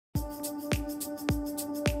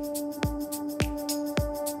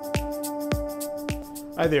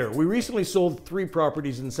Hi there. We recently sold 3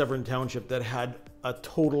 properties in Severn Township that had a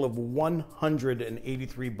total of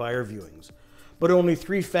 183 buyer viewings, but only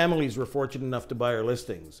 3 families were fortunate enough to buy our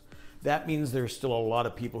listings. That means there's still a lot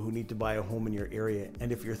of people who need to buy a home in your area,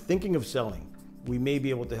 and if you're thinking of selling, we may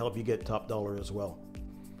be able to help you get top dollar as well.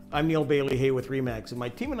 I'm Bayley-Hay with RE/MAX, and my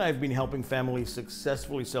team and I have been helping families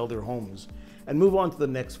successfully sell their homes and move on to the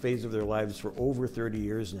next phase of their lives for over 30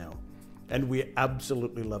 years now, and we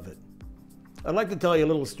absolutely love it. I'd like to tell you a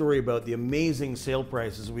little story about the amazing sale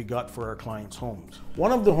prices we got for our clients' homes.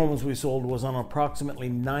 One of the homes we sold was on approximately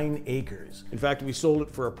 9 acres. In fact, we sold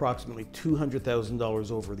it for approximately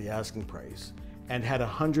 $200,000 over the asking price and had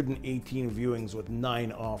 118 viewings with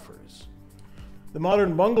 9 offers. The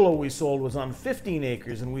modern bungalow we sold was on 15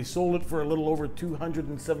 acres and we sold it for a little over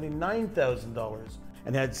 $279,000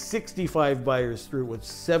 and had 65 buyers through, with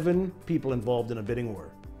 7 people involved in a bidding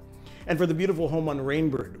war. And for the beautiful home on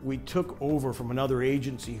Rainbird, we took over from another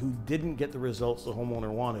agency who didn't get the results the homeowner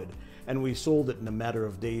wanted, and we sold it in a matter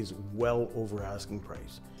of days well over asking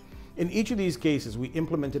price. In each of these cases, we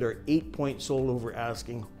implemented our 8-point sold over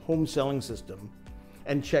asking home selling system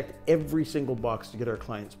and checked every single box to get our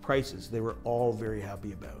clients' prices they were all very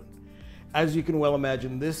happy about. As you can well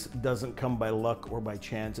imagine, this doesn't come by luck or by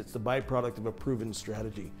chance. It's the byproduct of a proven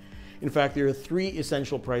strategy. In fact, there are 3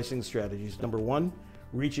 essential pricing strategies. Number 1,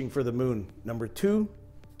 reaching for the moon. Number 2,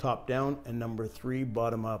 top down. And number 3,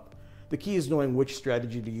 bottom up. The key is knowing which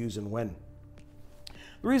strategy to use and when.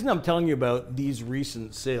 The reason I'm telling you about these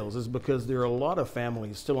recent sales is because there are a lot of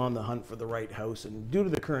families still on the hunt for the right house, and due to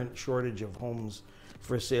the current shortage of homes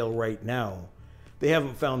for sale right now, they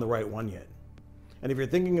haven't found the right one yet. And if you're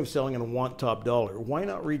thinking of selling and want top dollar, why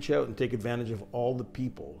not reach out and take advantage of all the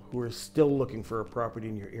people who are still looking for a property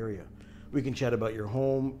in your area? We can chat about your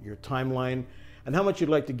home, your timeline, and how much you'd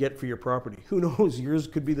like to get for your property. Who knows, yours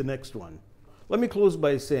could be the next one. Let me close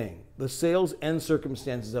by saying the sales and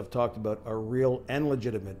circumstances I've talked about are real and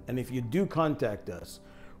legitimate, and if you do contact us,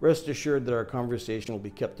 rest assured that our conversation will be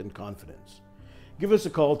kept in confidence. Give us a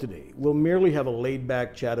call today. We'll merely have a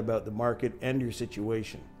laid-back chat about the market and your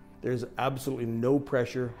situation. There's absolutely no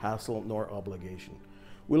pressure, hassle, nor obligation.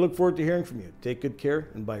 We look forward to hearing from you. Take good care,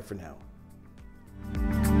 and bye for now.